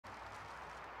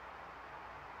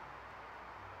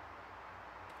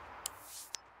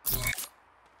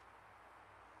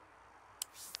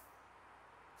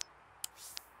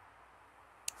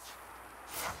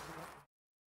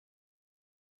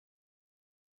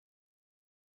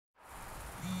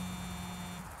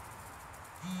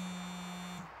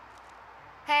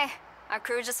Hey, our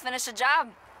crew just finished a job.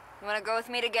 You wanna go with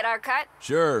me to get our cut?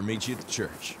 Sure, meet you at the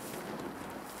church.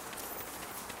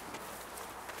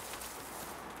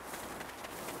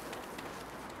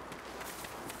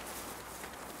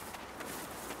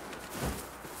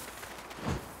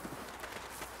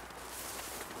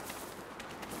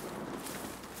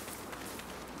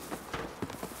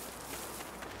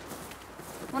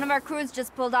 One of our crews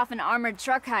just pulled off an armored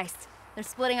truck heist. They're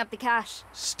splitting up the cash.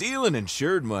 Stealing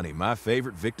insured money, my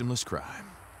favorite victimless crime.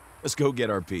 Let's go get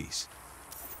our piece.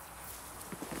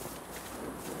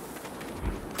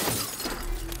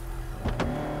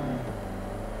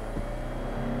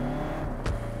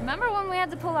 Remember when we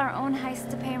had to pull our own heist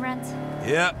to pay rent?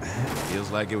 Yep,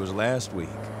 feels like it was last week.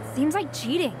 Seems like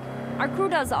cheating. Our crew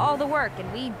does all the work and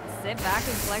we sit back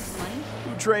and collect money.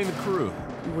 Who trained the crew?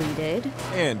 We did.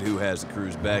 And who has the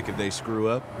crew's back if they screw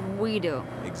up? We do.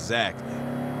 Exactly.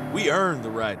 We earned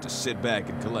the right to sit back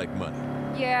and collect money.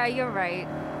 Yeah, you're right.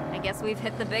 I guess we've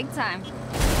hit the big time.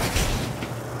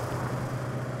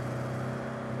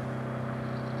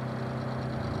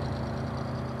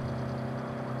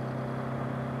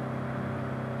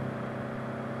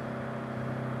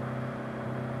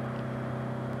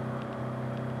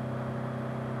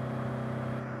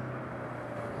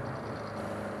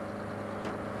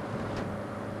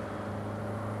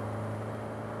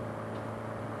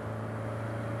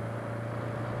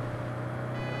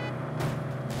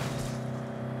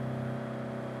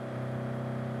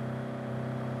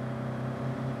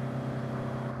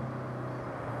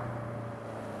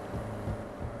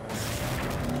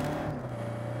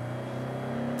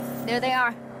 There they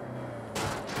are.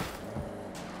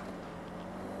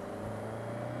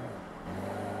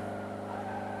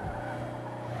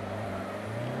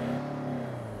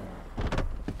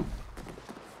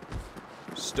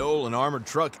 Stole an armored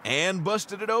truck and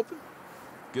busted it open?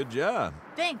 Good job.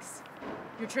 Thanks.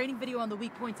 Your training video on the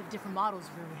weak points of different models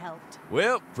really helped.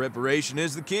 Well, preparation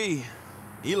is the key.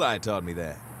 Eli taught me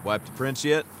that. Wiped the prints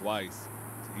yet? Twice.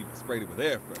 He even sprayed it with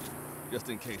air freshener, just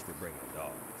in case they bring in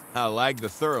dogs. I like the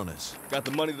thoroughness. Got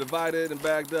the money divided and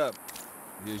bagged up.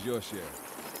 Here's your share.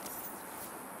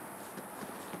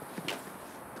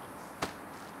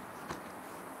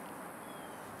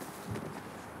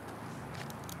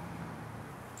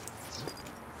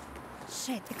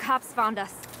 Shit, the cops found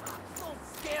us. Don't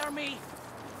scare me!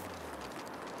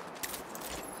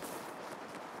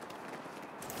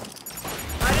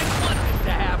 I didn't want this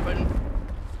to happen.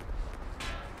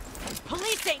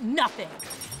 Police ain't nothing!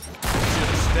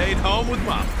 Should've stayed home with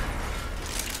Mama.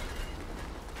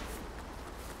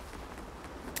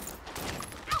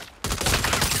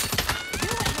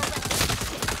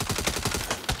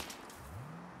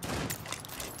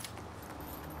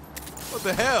 What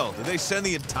the hell? Did they send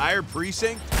the entire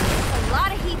precinct? A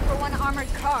lot of heat for one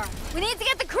armored car. We need to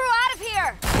get the crew out of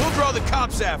here! We'll draw the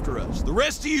cops after us. The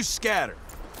rest of you scatter.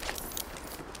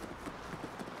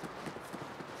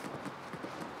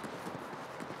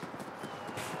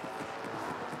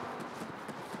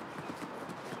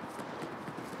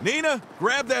 Nina,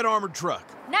 grab that armored truck.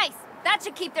 Nice! That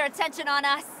should keep their attention on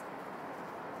us.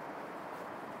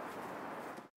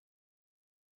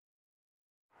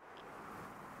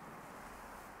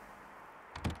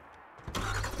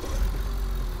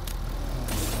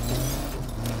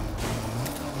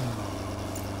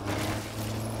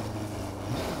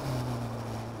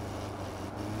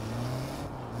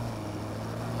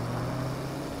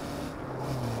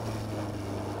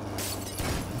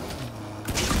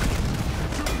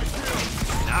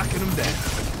 Knocking them down.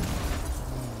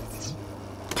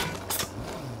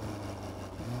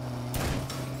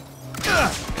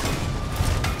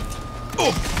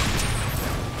 Oh!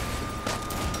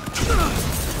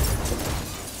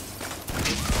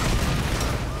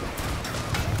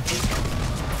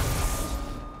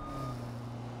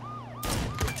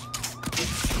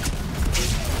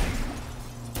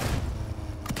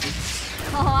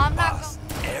 Oh, I'm not Boss,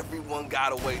 everyone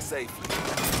got away safely.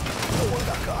 No one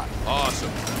got caught.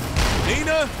 Awesome.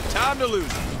 Nina, time to lose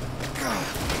it.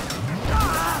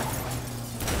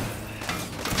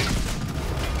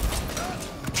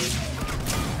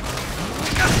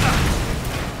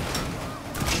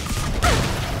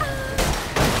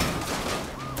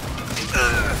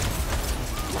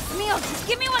 Neil, just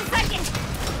give me 1 second!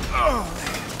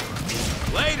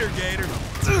 Later, Gator.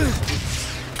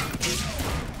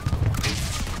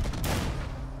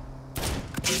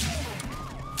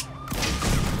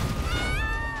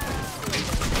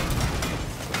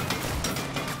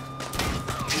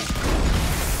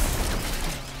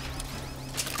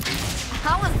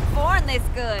 I was born this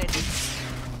good.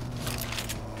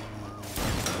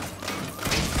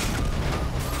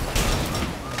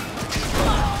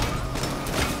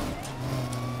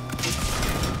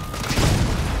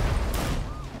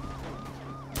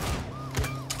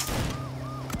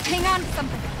 Hang on to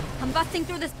something. I'm busting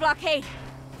through this blockade.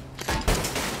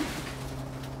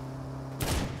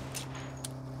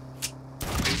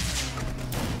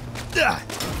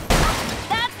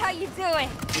 That's how you do it.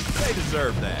 They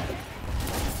deserve that.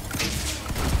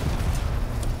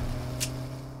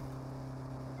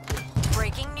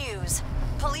 Breaking news.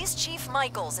 Police Chief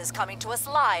Michaels is coming to us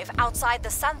live outside the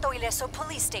Santo Ileso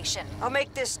police station. I'll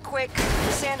make this quick.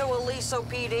 The Santo Ileso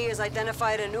PD has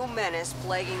identified a new menace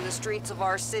plaguing the streets of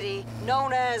our city,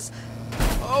 known as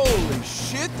Holy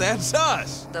shit, that's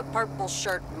us! the Purple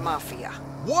Shirt Mafia.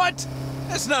 What?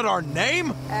 That's not our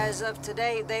name! As of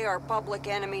today, they are public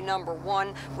enemy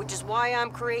 #1, which is why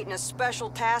I'm creating a special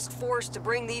task force to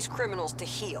bring these criminals to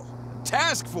heel.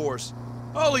 Task Force?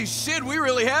 Holy shit, we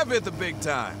really have hit the big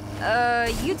time.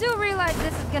 You do realize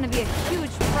this is gonna be a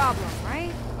huge problem,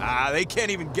 right? They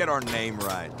can't even get our name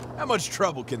right. How much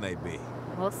trouble can they be?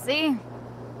 We'll see.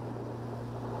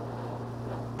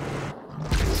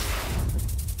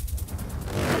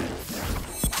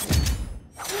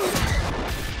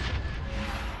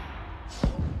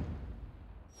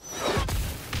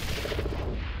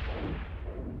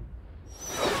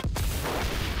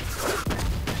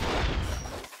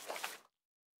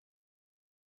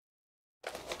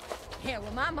 Yeah,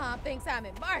 well, my mom thinks I'm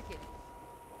in marketing.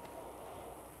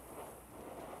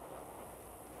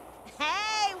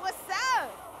 Hey, what's up?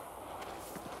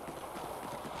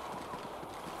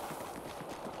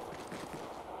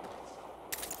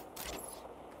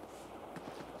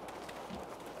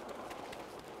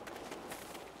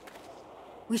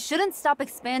 We shouldn't stop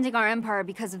expanding our empire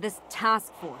because of this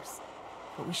task force.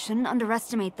 But we shouldn't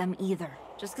underestimate them either.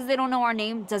 Just because they don't know our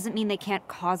name doesn't mean they can't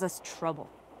cause us trouble.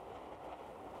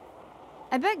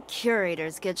 I bet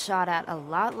curators get shot at a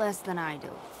lot less than I do.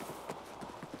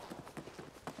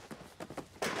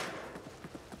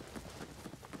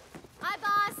 Hi,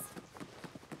 boss.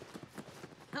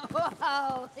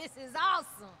 Whoa, this is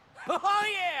awesome. Oh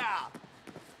yeah!